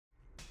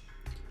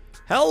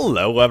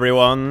Hello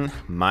everyone,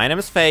 my name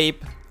is Fabe.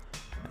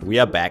 We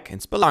are back in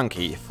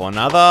Spelunky for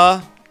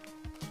another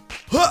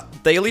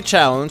daily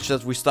challenge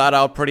that we start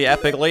out pretty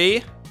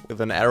epically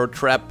with an arrow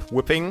trap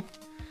whipping.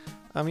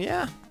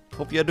 Yeah,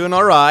 hope you're doing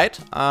alright.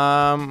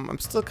 I'm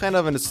still kind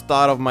of in the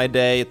start of my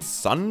day. It's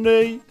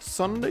Sunday,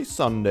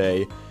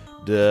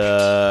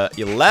 the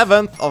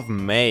 11th of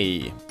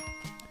May.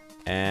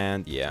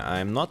 And yeah,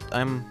 I'm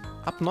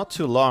up not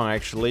too long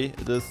actually.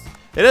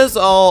 It is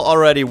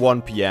already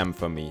 1 PM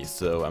for me,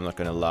 so I'm not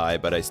gonna lie,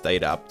 but I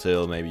stayed up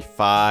till maybe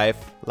 5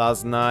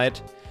 last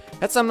night.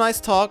 Had some nice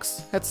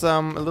talks, had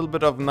a little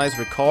bit of nice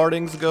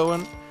recordings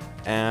going.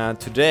 And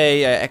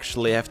today I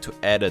actually have to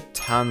edit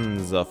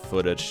tons of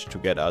footage to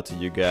get out to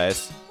you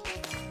guys.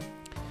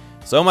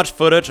 So much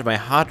footage, my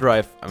hard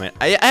drive,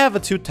 I have a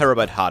 2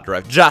 terabyte hard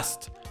drive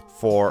just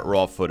for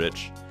raw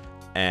footage.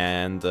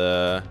 And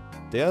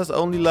there's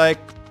only like,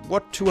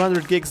 what,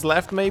 200 gigs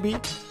left maybe?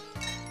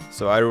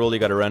 So I really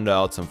gotta render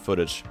out some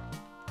footage.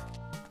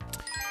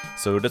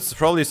 So that's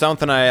probably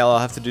something I'll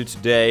have to do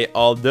today,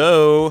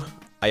 although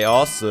I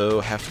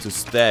also have to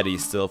study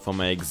still for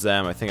my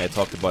exam. I think I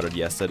talked about it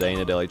yesterday in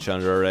the Daily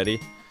Challenge already.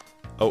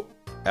 Oh,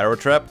 arrow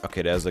trap.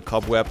 Okay, there's a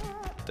cobweb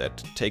that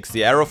takes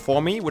the arrow for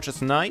me, which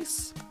is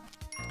nice.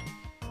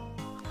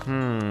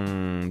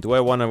 Do I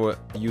want to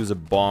use a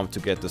bomb to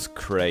get this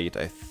crate?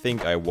 I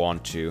think I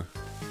want to.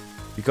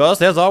 Because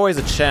there's always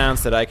a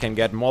chance that I can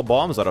get more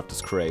bombs out of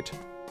this crate.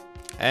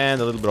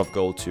 And a little bit of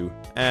gold too.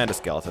 And a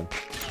skeleton.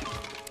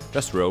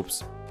 Just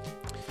ropes.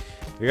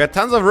 We got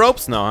tons of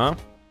ropes now, huh?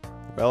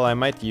 Well, I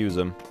might use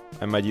them.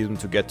 I might use them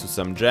to get to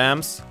some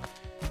gems.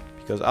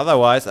 Because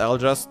otherwise I'll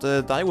just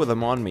die with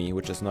them on me,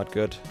 which is not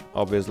good,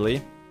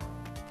 obviously.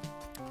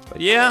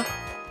 But yeah,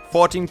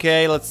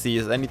 14k, let's see,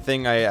 is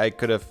anything I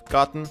could have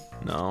gotten?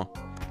 No,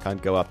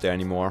 can't go up there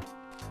anymore.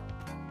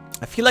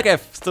 I feel like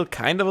I've still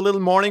kind of a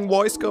little morning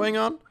voice going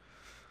on.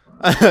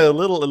 a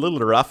little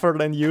rougher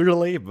than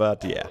usually,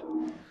 but yeah.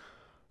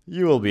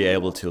 You will be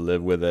able to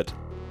live with it.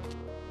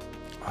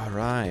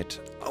 Alright.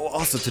 Oh,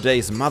 also today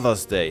is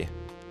Mother's Day.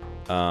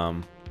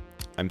 I'm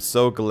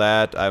so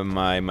glad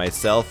my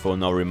cell phone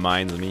now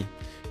reminds me.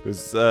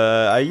 Because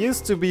I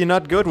used to be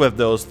not good with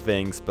those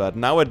things, but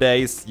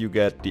nowadays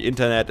the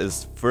internet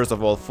is first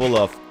of all full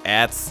of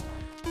ads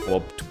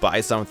to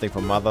buy something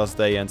for Mother's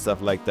Day and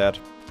stuff like that.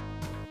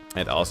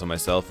 And also my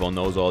cell phone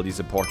knows all these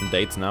important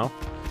dates now.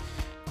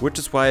 Which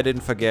is why I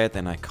didn't forget,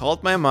 and I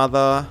called my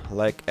mother,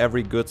 like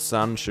every good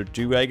son should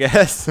do, I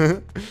guess.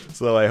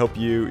 So I hope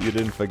you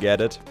didn't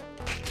forget it.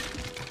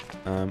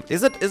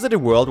 Is it a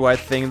worldwide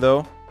thing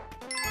though?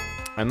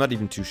 I'm not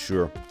even too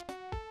sure.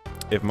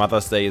 If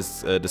Mother's Day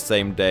is the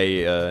same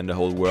day in the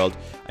whole world.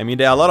 I mean,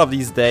 there are a lot of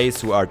these days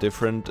who are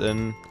different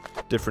in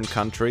different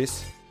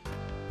countries.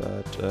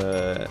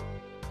 But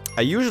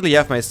I usually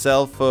have my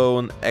cell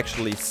phone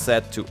actually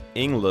set to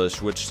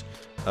English, which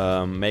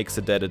makes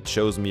it that it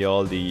shows me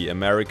all the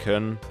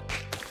American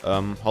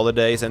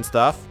holidays and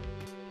stuff.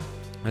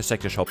 Let's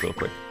check the shop real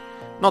quick.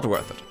 Not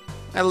worth it.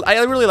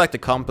 I really like the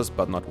compass,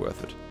 but not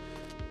worth it.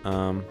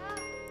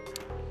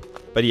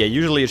 But yeah,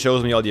 usually it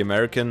shows me all the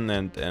American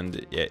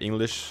and yeah,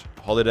 English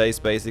holidays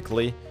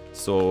basically.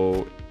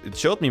 So it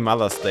showed me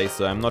Mother's Day,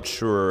 so I'm not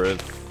sure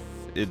if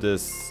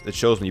it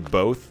shows me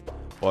both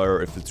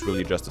or if it's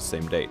really just the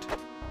same date.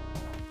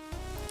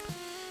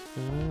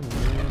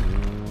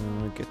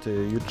 Get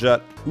to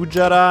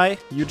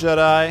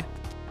Ujarai.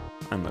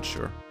 I'm not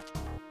sure.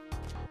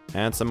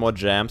 And some more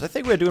gems. I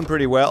think we're doing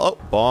pretty well. Oh,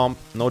 bomb.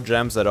 No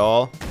gems at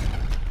all.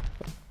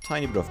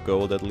 Tiny bit of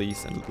gold at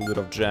least, and a little bit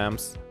of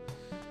gems.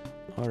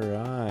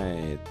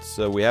 Alright.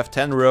 So we have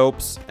 10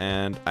 ropes,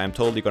 and I'm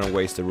totally gonna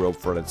waste a rope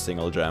for that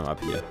single gem up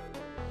here.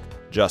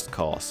 Just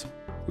cause.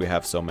 We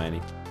have so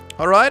many.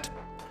 Alright.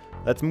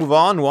 Let's move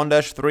on.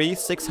 1-3,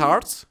 6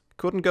 hearts.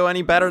 Couldn't go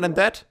any better than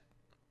that,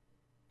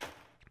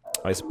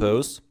 I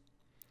suppose.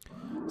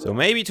 So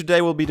maybe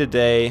today will be the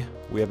day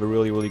we have a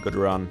really good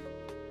run.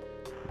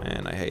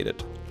 Man, I hate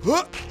it.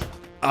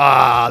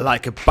 Ah,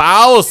 like a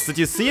bounce! Did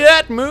you see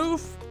that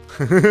move?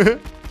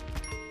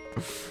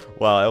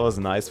 Wow, that was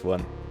a nice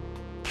one.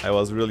 I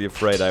was really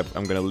afraid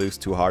I'm gonna lose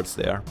 2 hearts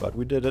there, but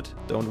we did it.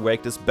 Don't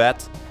wake this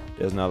bat.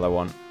 There's another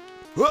one.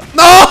 No!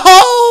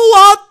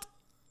 What?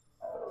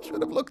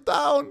 Should have looked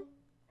down.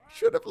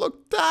 Should have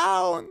looked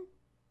down.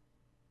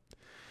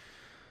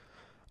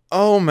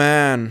 Oh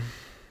man.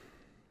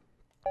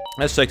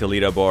 Let's check the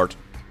leaderboard.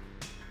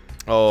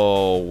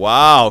 Oh,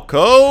 wow.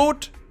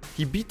 Code?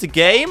 He beat the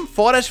game?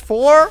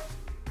 4-4?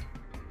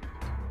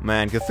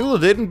 Man, Cthulhu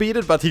didn't beat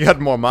it, but he got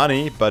more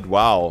money. But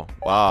wow.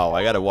 Wow,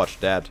 I gotta watch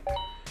that.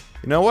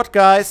 You know what,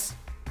 guys?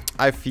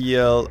 I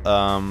feel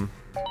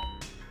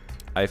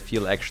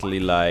actually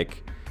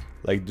like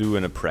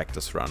doing a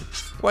practice run.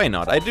 Why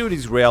not? I do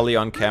these rarely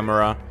on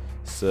camera,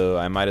 so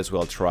I might as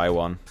well try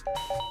one.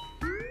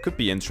 Could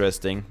be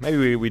interesting.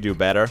 Maybe we do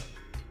better.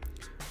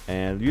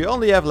 And you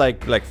only have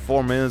like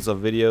 4 minutes of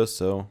video,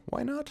 so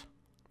why not?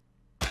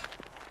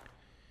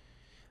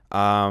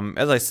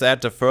 As I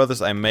said, the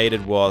furthest I made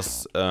it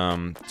was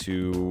to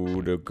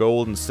the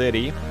Golden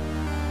City.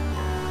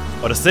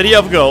 Or the City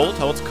of Gold,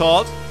 how it's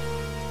called.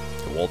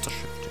 The walls are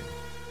shifting.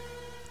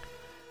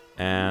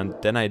 And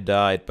then I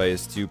died by a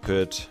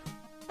stupid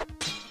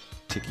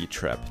Tiki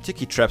Trap.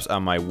 Tiki Traps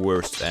are my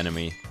worst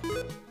enemy.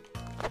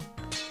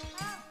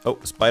 Oh,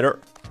 spider.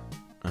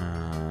 How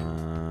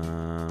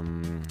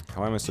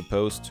am I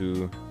supposed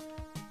to...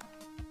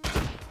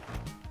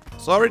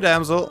 Sorry,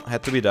 damsel.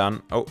 Had to be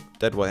done. Oh,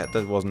 that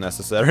wasn't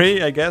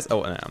necessary, I guess.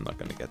 Oh, I'm not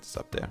gonna get this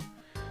up there.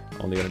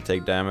 Only gonna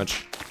take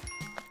damage.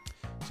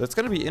 So it's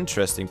gonna be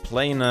interesting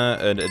playing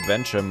an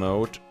adventure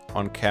mode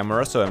on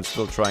camera. So I'm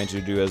still trying to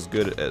do as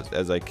good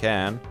as I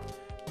can.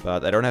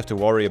 But I don't have to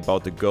worry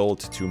about the gold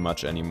too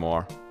much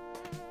anymore.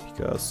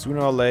 Because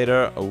sooner or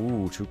later...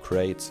 Oh, 2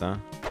 crates, huh?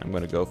 I'm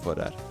gonna go for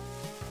that.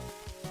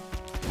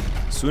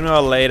 Sooner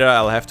or later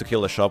I'll have to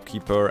kill a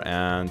shopkeeper,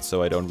 and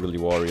so I don't really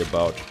worry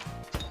about...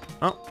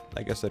 Oh,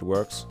 I guess that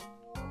works.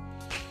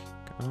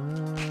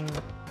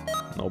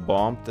 No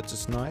bomb, that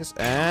is nice.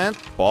 And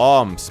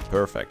bombs,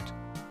 perfect.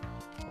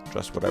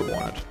 Just what I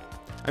wanted.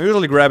 I'm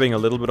usually grabbing a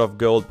little bit of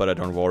gold, but I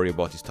don't worry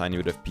about these tiny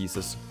bit of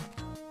pieces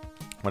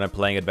when I'm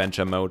playing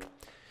adventure mode.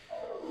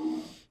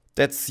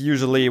 That's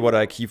usually what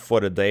I keep for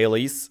the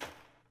dailies.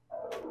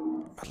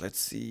 But let's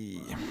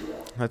see.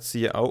 Let's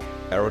see. Oh,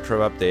 arrow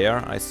trap up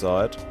there. I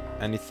saw it.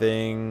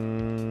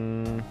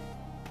 Anything?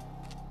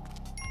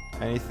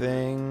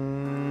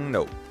 Anything?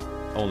 No.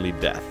 Only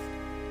death.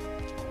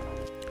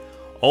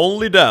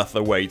 Only death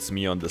awaits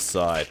me on the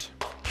side.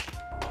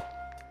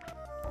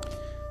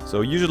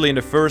 So usually in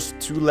the first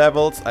 2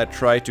 levels I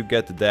try to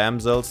get the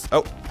damsels.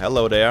 Oh,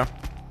 hello there.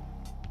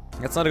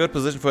 That's not a good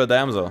position for a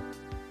damsel.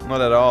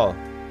 Not at all.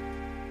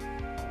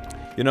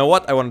 You know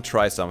what? I want to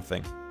try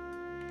something.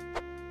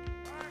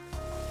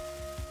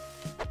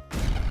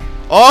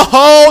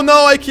 Oh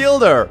no, I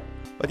killed her!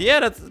 But yeah,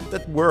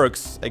 that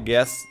works, I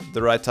guess.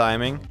 The right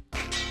timing.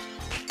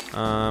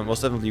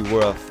 Was definitely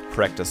worth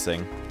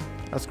practicing.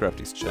 Let's grab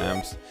these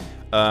gems.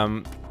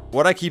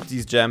 What I keep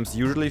these gems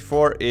usually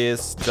for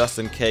is just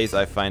in case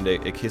I find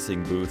a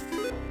kissing booth.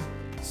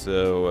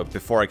 So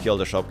before I kill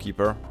the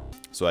shopkeeper,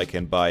 so I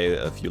can buy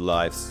a few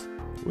lives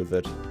with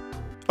it.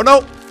 Oh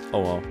no! Oh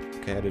well.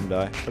 Okay, I didn't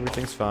die.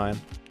 Everything's fine.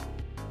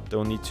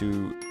 Don't need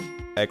to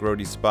aggro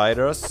these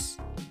spiders.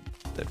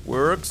 That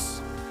works.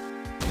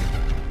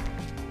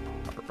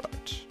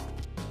 Alright.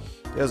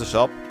 There's a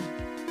shop.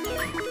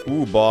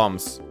 Ooh,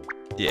 bombs.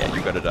 Yeah,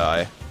 you gotta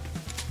die.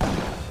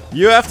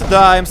 You have to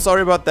die, I'm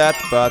sorry about that,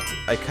 but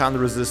I can't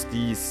resist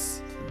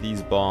these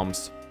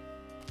bombs.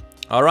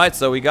 Alright,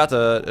 so we got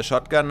a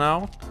shotgun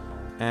now.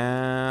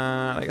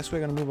 And I guess we're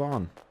gonna move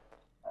on.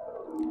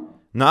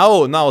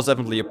 Now is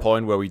definitely a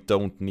point where we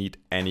don't need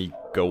any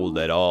gold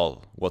at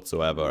all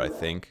whatsoever, I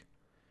think.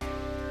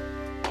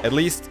 At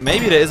least,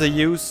 maybe there is a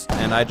use,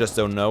 and I just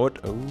don't know it.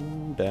 Oh,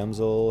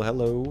 damsel,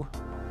 hello.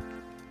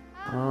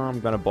 I'm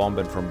gonna bomb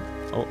it from...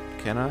 Oh,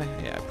 can I?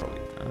 Yeah,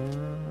 probably.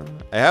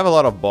 I have a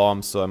lot of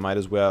bombs, so I might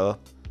as well.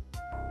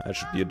 That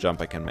should be a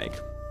jump I can make.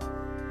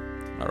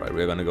 Alright,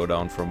 we're gonna go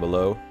down from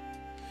below.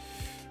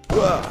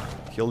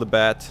 Kill the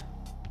bat.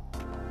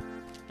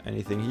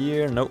 Anything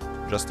here? Nope,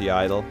 just the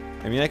idol.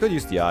 I mean, I could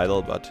use the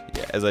idol, but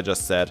yeah, as I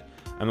just said,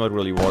 I'm not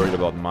really worried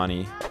about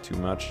money too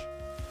much.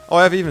 Oh,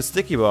 I have even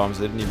sticky bombs,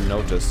 I didn't even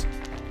notice.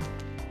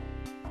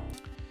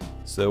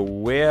 So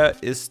where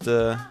is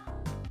the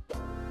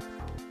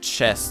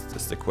chest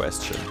is the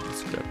question.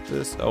 Let's grab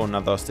this. Oh,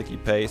 another sticky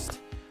paste.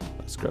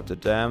 Let's grab the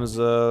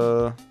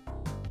damsel.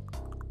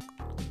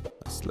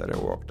 Let's let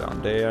her walk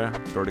down there.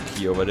 Throw the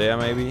key over there,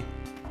 maybe.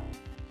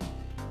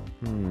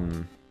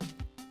 Okay,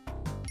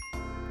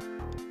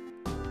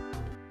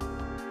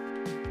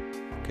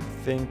 I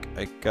think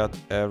I got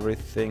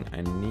everything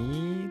I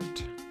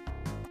need.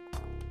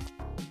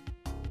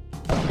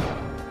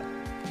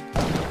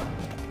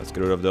 Let's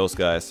get rid of those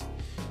guys.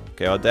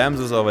 Okay, our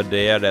damsel's over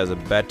there. There's a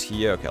bat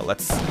here. Okay,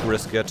 let's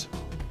risk it.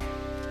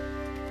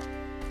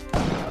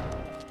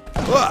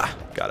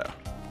 Got her.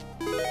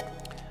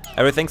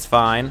 Everything's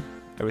fine.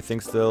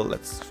 Everything's still...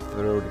 Let's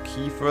throw the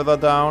key further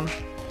down.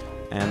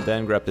 And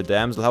then grab the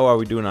damsel. How are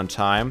we doing on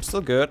time?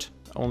 Still good.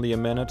 Only a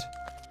minute.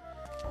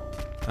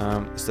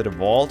 Is that a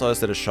vault or is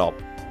that a shop?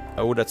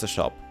 Oh, that's a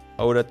shop.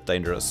 Oh, that's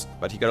dangerous.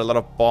 But he got a lot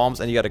of bombs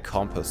and he got a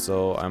compass,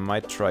 so I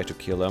might try to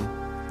kill him.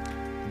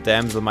 The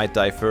damsel might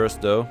die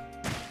first, though.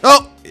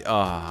 Oh!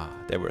 Ah,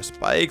 there were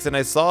spikes and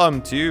I saw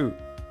him too.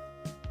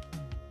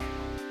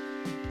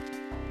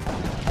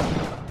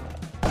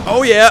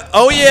 Oh yeah!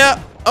 Oh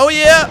yeah! Oh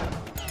yeah!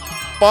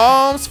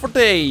 Bombs for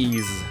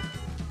days!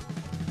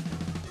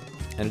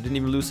 And I didn't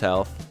even lose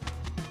health.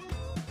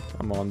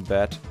 Come on,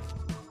 bat.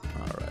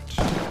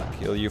 Alright.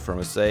 Kill you from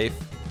a safe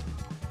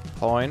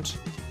point.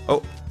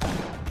 Oh.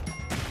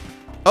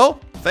 Oh!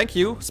 Thank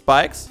you,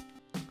 spikes.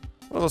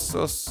 That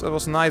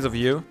was nice of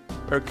you.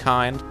 Very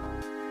kind.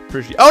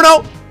 Appreciate. Oh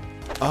no!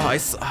 Oh, I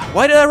saw.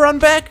 Why did I run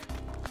back?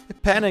 I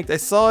panicked. I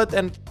saw it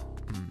and.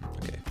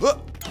 Okay.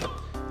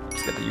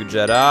 Let's get you,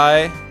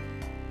 Jedi. I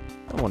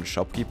don't want a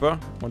shopkeeper.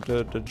 I want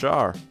the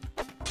jar.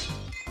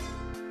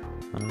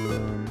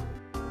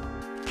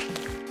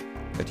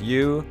 Get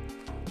you.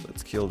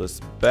 Let's kill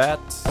this bat.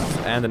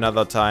 And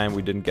another time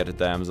we didn't get a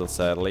damsel,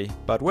 sadly.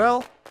 But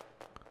well,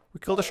 we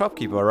killed the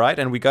shopkeeper, right?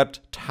 And we got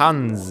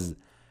tons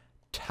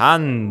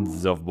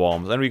of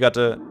bombs. And we got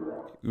a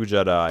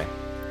Ujadai.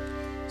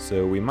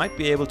 So we might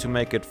be able to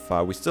make it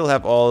far. We still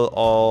have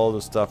all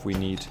the stuff we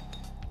need.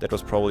 That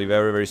was probably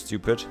very, very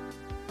stupid.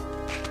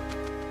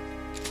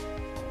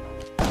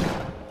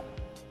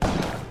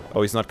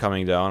 Oh, he's not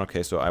coming down.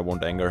 Okay, so I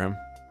won't anger him.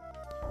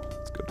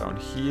 Let's go down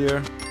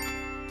here.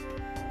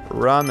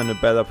 Run in a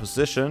better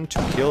position to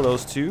kill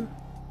those two.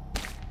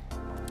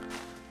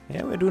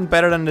 Yeah, we're doing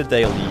better than the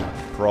daily,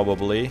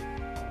 probably.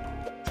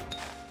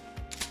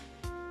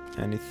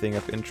 Anything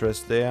of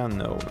interest there?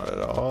 No, not at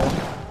all.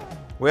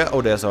 Where?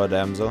 Oh, there's our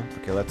damsel.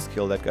 Okay, let's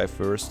kill that guy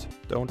first.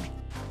 Don't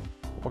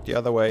walk the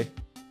other way.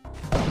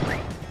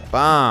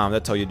 Bam!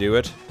 That's how you do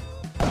it.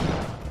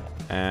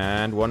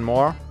 And one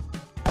more.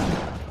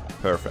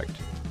 Perfect.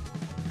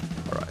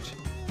 Alright.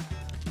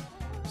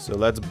 So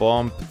let's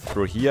bomb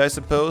through here, I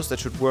suppose. That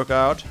should work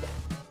out.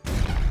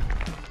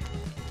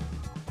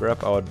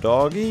 Grab our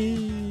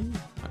doggy.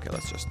 Okay,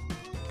 let's just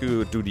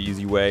do the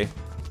easy way.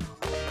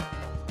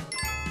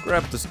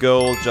 Grab this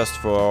gold just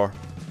for...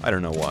 I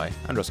don't know why.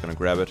 I'm just gonna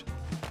grab it.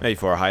 Maybe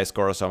for a high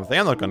score or something.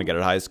 I'm not gonna get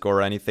a high score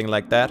or anything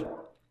like that.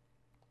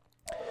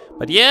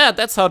 But yeah,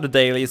 that's how the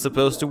daily is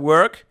supposed to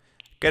work.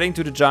 Getting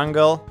to the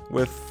jungle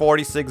with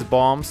 46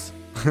 bombs.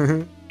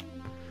 Take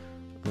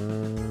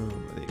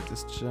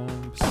this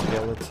jump,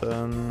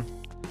 skeleton.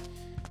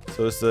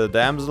 So is the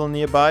damsel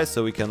nearby,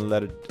 so we can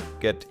let it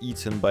get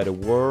eaten by the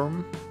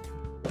worm.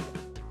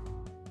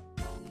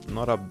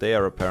 Not up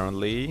there,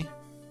 apparently.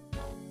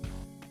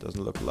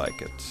 Doesn't look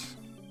like it.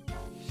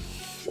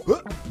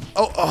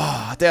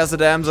 Oh, there's the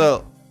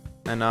damsel!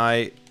 And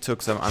I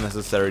took some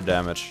unnecessary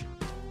damage.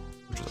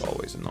 Which is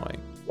always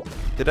annoying.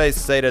 Did I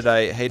say that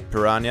I hate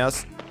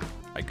piranhas?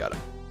 I got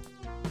him.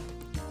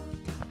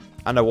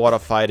 Underwater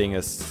fighting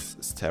is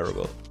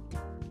terrible.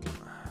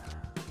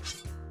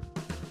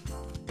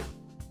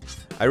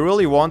 I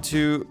really want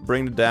to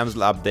bring the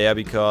damsel up there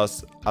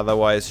because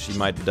otherwise she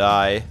might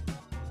die.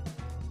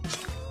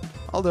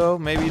 Although,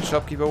 maybe the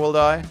shopkeeper will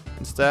die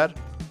instead.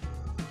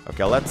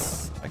 Okay,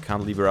 let's... I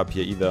can't leave her up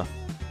here either.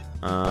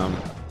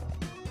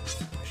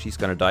 She's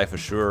gonna die for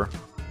sure.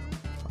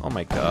 Oh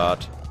my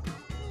god.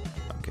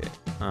 Okay.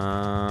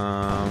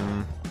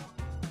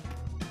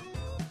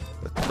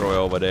 Let's throw her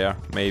over there.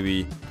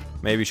 Maybe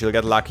she'll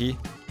get lucky,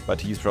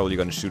 but he's probably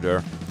gonna shoot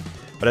her.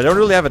 But I don't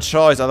really have a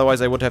choice,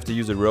 otherwise I would have to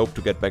use a rope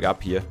to get back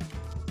up here.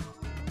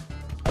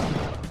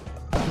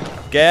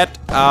 Get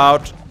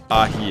out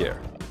of here.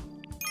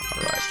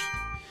 Alright.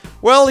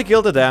 Well, he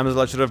killed the damsel.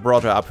 I should have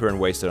brought her up here and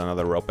wasted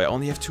another rope. I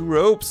only have 2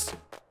 ropes.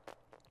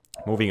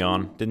 Moving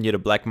on. Didn't hear the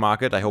black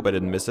market. I hope I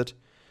didn't miss it.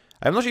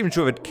 I'm not even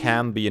sure if it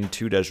can be in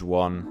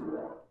 2-1.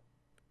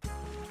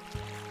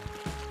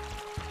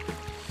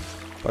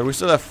 But we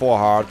still have 4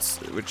 hearts,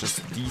 which is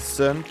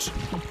decent.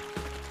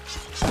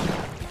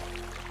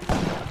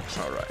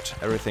 Alright,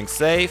 everything's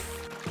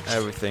safe.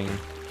 Everything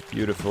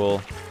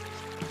beautiful.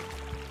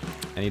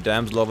 Any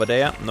damsel over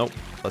there? Nope.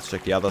 Let's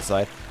check the other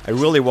side. I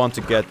really want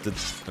to get the...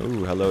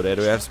 Ooh, hello there.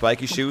 Do we have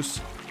spiky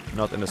shoes?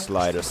 Not in the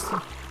slightest.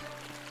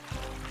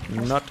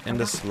 Not in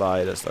the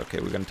slightest. Okay,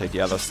 we're gonna take the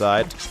other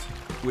side.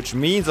 Which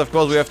means, of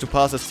course, we have to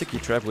pass a sticky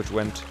trap, which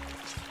went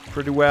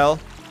pretty well.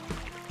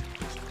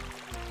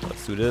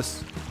 Let's do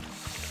this.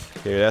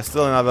 Okay, there's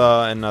still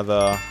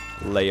another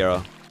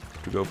layer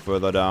to go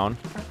further down.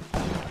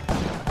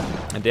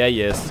 And there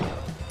he is.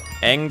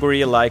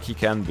 Angry like he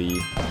can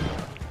be.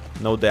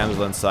 No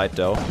damsel in sight,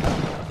 though.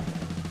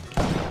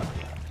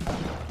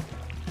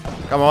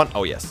 Come on.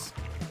 Oh, yes.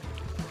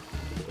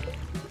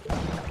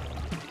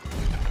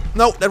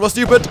 No, that was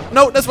stupid.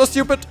 No, that was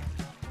stupid.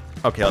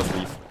 Okay, let's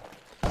leave.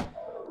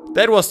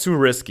 That was too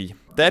risky.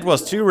 That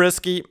was too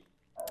risky.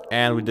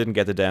 And we didn't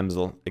get the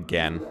damsel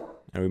again.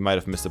 And we might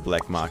have missed a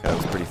black marker. That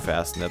was pretty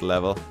fast in that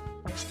level.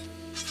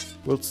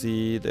 We'll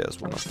see. There's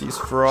one of these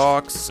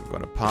frogs. I'm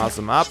gonna pass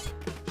him up.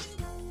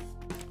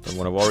 Don't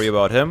want to worry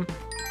about him.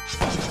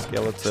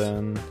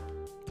 Skeleton.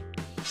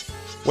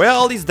 Where are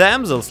all these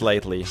damsels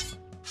lately?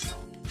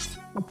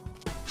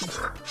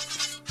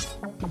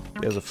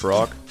 There's a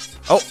frog.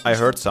 Oh, I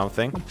heard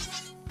something.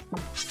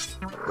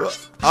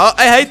 Oh,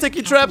 I hate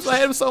sticky traps. I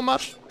hate them so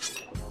much.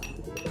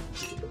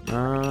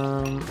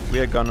 We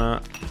are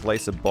gonna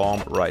place a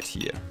bomb right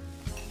here.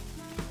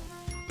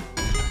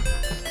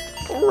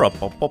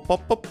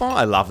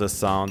 I love this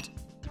sound.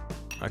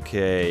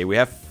 Okay, we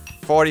have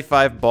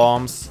 45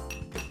 bombs.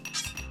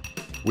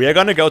 We are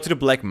gonna go to the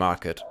black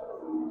market.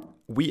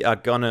 We are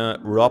gonna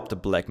rob the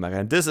black market.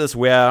 And this is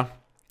where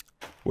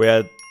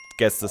it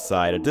gets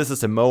decided. This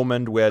is a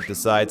moment where it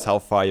decides how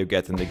far you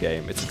get in the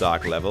game. It's a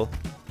dark level.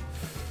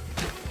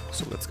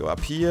 So let's go up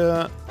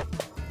here.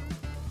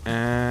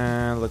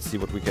 And let's see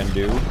what we can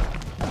do.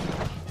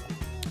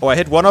 Oh, I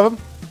hit one of them.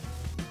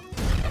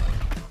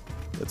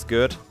 That's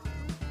good.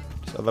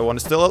 The other one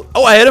is still...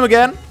 Oh, I hit him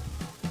again!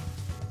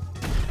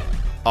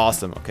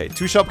 Awesome. Okay,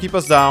 2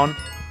 shopkeepers down.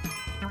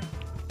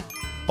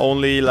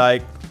 Only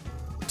like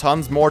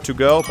tons more to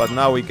go, but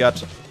now we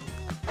got...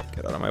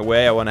 Get out of my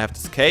way, I want to have to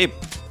escape.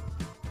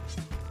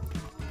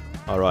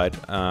 Alright,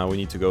 we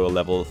need to go a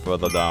level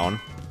further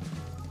down.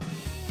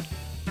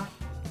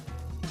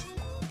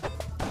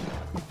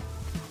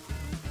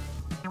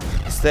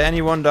 Is there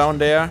anyone down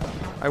there?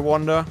 I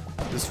wonder.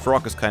 This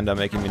frog is kinda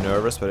making me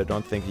nervous, but I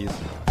don't think he's...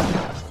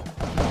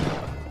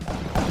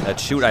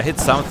 Shoot, I hit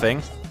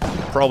something.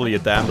 Probably a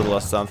damsel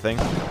or something.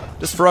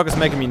 This frog is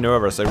making me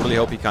nervous. I really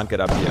hope he can't get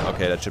up here.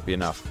 Okay, that should be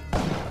enough.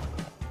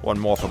 One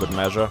more for good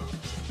measure.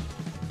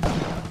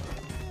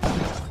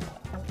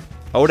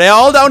 Oh, they're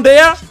all down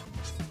there?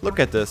 Look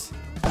at this.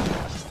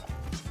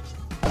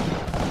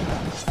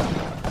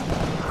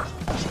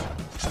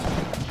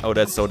 Oh,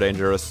 that's so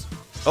dangerous.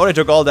 Oh, they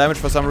took all damage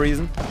for some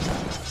reason.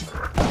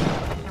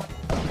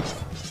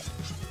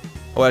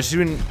 Oh, they're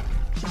shooting...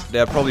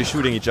 They're probably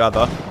shooting each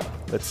other.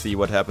 Let's see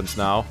what happens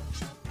now.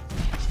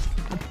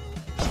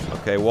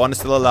 Okay, one is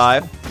still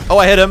alive. Oh,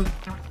 I hit him.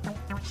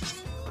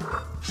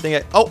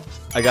 Oh,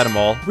 I got them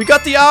all. We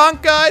got the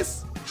Ankh,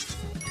 guys.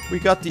 We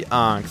got the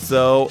Ankh.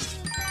 So,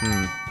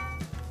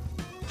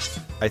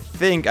 I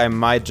think I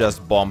might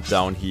just bomb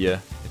down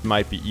here. It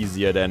might be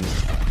easier than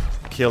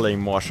killing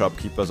more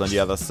shopkeepers on the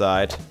other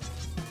side.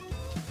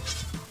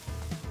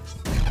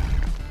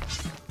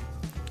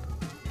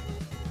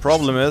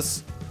 Problem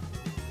is,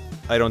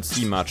 I don't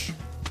see much.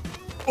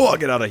 Oh,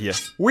 get out of here.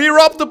 We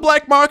robbed the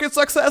black market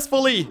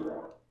successfully.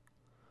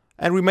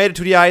 And we made it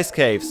to the ice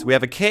caves. We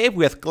have a cave,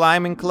 we have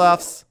climbing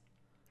gloves.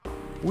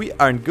 We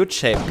are in good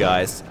shape,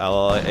 guys.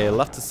 I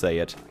love to say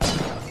it.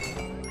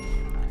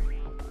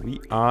 We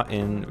are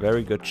in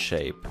very good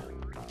shape.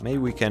 Maybe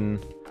we can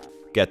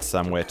get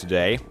somewhere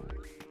today.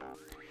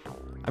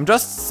 I'm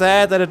just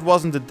sad that it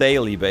wasn't a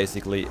daily,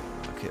 basically.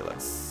 Okay,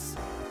 let's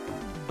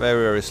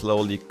very, very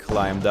slowly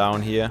climb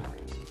down here.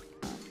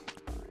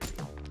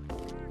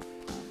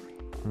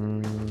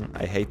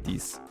 I hate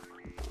these.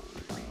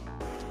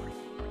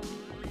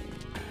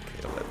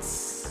 Okay,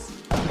 let's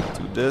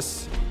do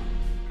this.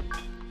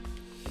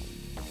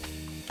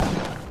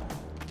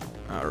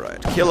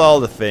 Alright, kill all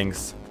the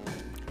things.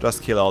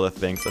 Just kill all the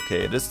things.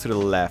 Okay, it is to the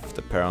left,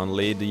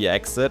 apparently. The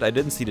exit. I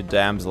didn't see the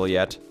damsel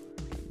yet.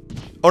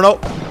 Oh no!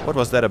 What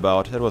was that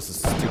about? That was a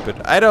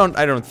stupid... I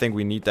don't think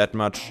we need that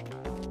much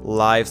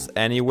lives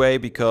anyway,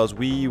 because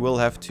we will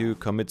have to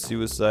commit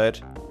suicide.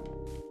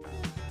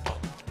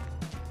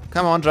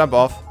 Come on, jump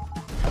off.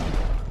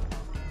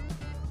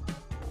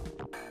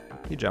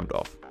 He jumped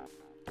off.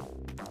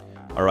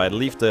 Alright,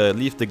 leave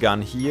the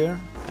gun here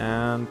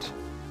and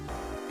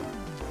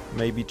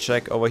maybe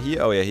check over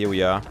here. Oh yeah, here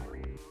we are.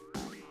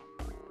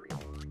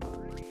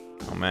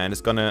 Oh man, this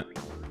is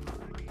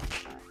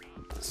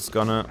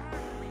gonna...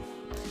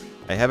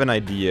 I have an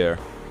idea.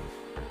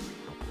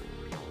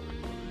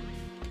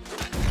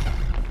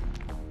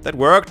 That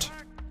worked.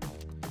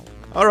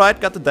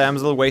 Alright, got the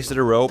damsel, wasted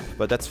a rope,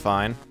 but that's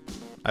fine.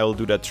 I will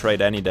do that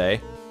trade any day.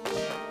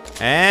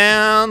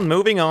 And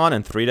moving on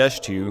in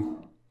 3-2.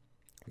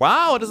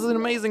 Wow, this is an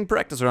amazing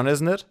practice run,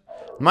 isn't it?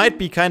 Might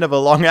be kind of a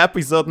long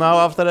episode now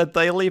after that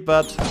daily,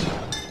 but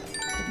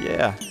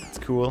yeah, it's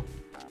cool.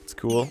 It's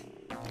cool.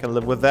 Can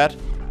live with that.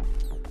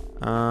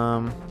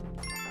 I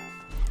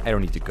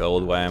don't need the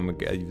gold. Why am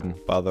I even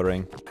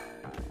bothering?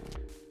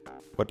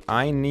 What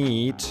I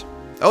need...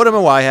 Oh, I'm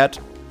a Y-hat.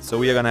 So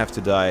we are gonna have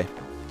to die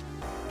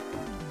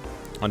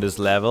on this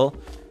level.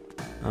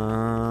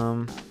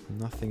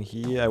 Nothing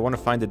here. I want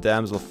to find the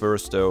damsel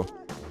first, though.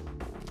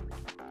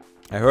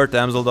 I heard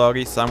damsel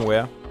doggy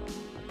somewhere.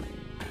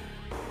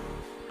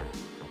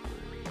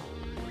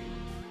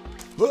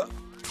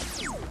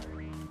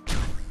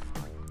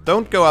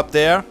 Don't go up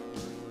there.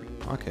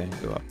 Okay,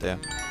 go up there.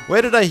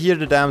 Where did I hear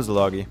the damsel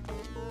doggy?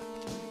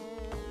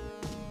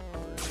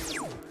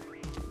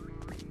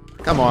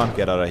 Come on,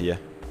 get out of here.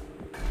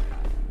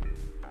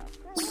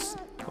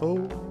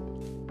 Oh.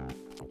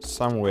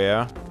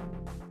 Somewhere.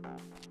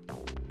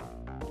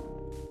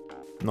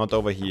 Not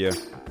over here.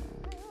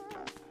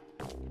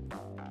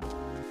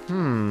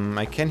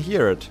 I can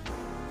hear it.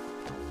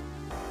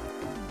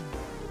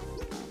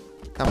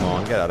 Come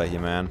on, get out of here,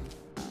 man.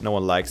 No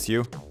one likes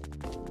you.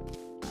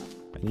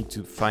 I need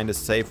to find a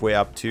safe way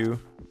up too.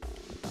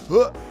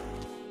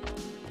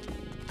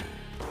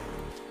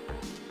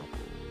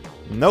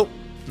 Nope,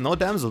 no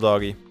damsel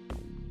doggy.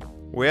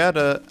 Where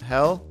the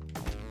hell?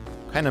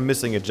 Kinda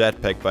missing a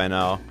jetpack by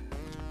now.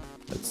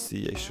 Let's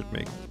see, I should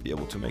be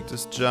able to make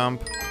this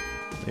jump.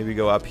 Maybe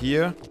go up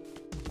here.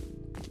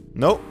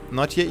 Nope,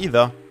 not here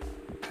either.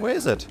 Where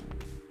is it?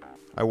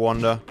 I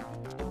wonder.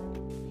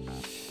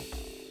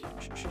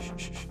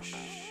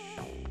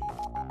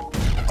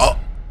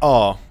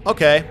 Oh,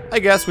 okay. I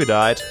guess we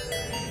died.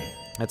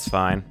 That's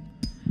fine.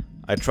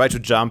 I tried to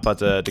jump, but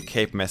the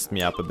cape messed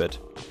me up a bit.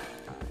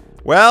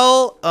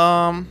 Well,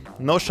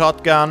 no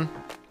shotgun.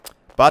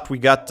 But we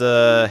got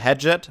the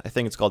Hedget. I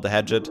think it's called the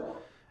Hedget.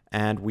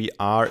 And we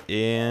are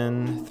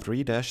in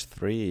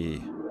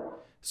 3-3.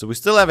 So we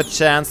still have a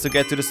chance to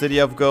get to the City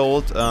of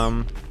Gold.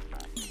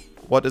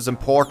 What is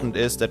important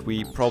is that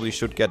we probably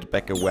should get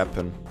back a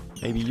weapon.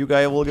 Maybe you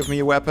guys will give me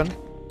a weapon?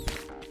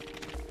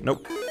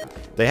 Nope.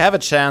 They have a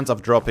chance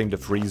of dropping the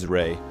freeze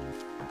ray.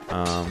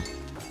 I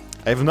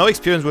have no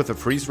experience with the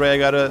freeze ray, I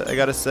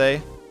gotta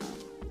say.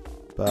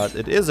 But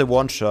it is a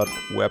one-shot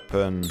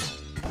weapon.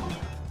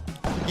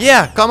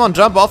 Yeah, come on,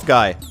 jump off,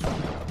 guy.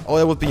 Oh,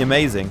 that would be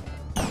amazing.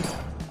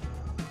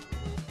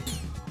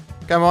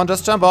 Come on,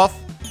 just jump off.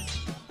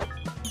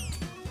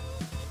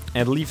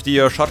 And leave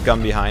the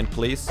shotgun behind,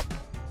 please.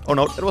 Oh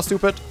no, that was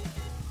stupid.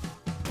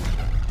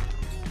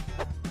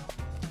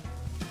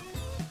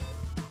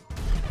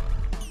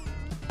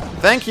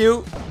 Thank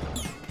you.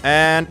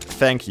 And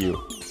thank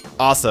you.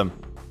 Awesome.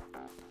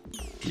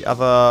 The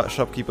other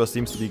shopkeeper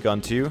seems to be gone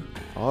too.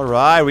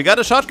 Alright, we got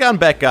a shotgun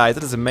back, guys.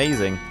 That is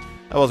amazing.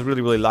 I was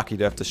really, really lucky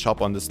to have the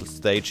shop on this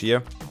stage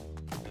here.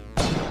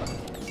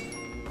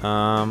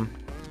 But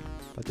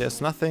there's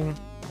nothing.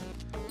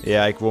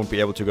 Yeah, I won't be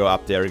able to go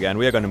up there again.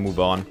 We are gonna move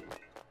on.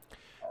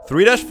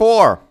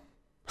 3-4.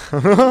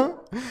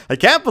 I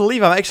can't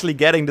believe I'm actually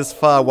getting this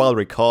far while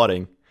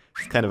recording.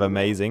 It's kind of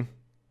amazing.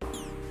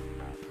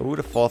 Oh,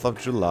 the 4th of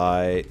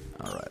July.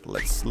 Alright,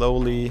 let's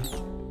slowly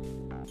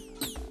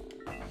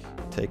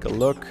take a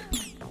look.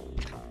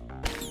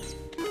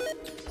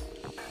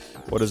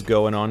 What is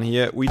going on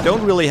here? We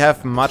don't really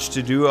have much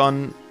to do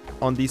on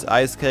these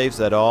ice caves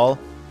at all.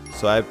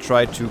 So I've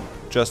tried to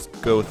just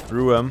go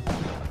through them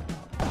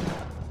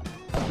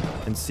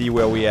and see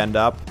where we end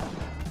up.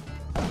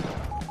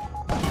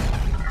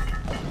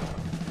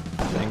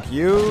 Thank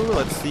you.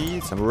 Let's see.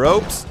 Some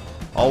ropes.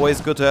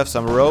 Always good to have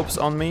some ropes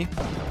on me.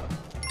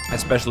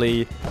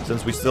 Especially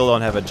since we still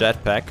don't have a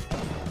jetpack.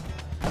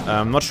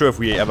 I'm not sure if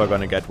we're ever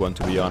gonna get one,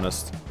 to be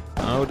honest.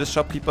 Oh, the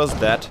shopkeeper's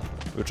dead.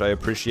 Which I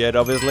appreciate,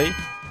 obviously.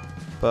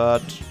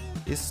 But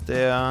is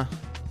there a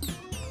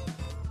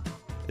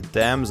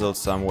damsel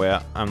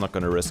somewhere? I'm not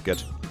gonna risk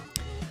it.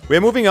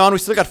 We're moving on. We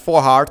still got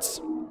 4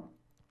 hearts.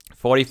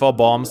 44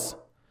 bombs.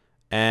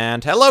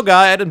 And hello,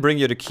 guy. I didn't bring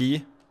you the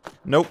key.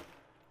 Nope.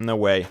 No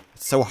way.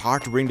 It's so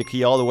hard to bring the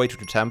key all the way to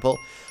the temple.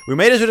 We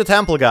made it to the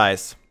temple,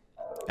 guys.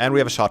 And we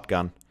have a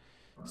shotgun.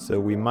 So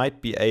we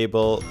might be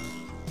able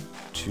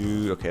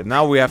to... Okay,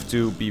 now we have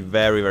to be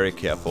very, very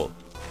careful.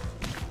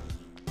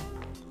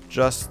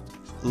 Just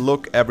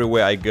look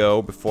everywhere I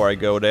go before I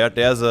go there.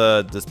 There's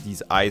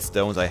these ice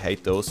stones. I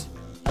hate those.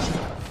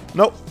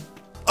 No.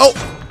 Oh,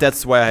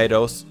 that's why I hate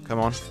those. Come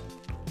on.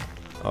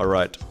 All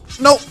right.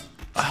 No.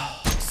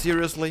 Oh,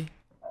 seriously?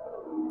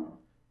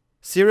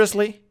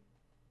 Seriously?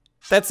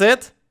 That's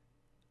it?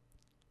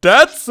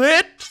 That's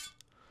it?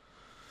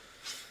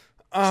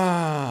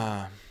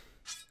 Ah.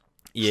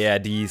 Yeah,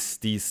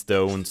 these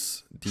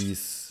stones.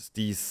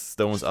 These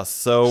stones are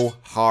so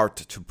hard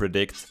to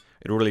predict.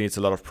 It really needs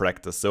a lot of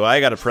practice. So I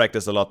gotta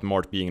practice a lot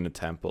more being in the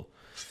temple.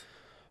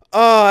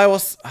 Oh,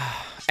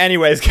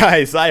 anyways,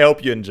 guys, I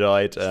hope you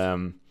enjoyed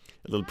a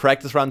little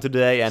practice run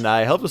today. And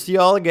I hope to see you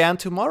all again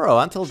tomorrow.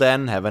 Until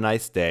then, have a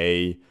nice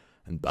day.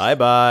 And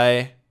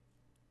bye-bye.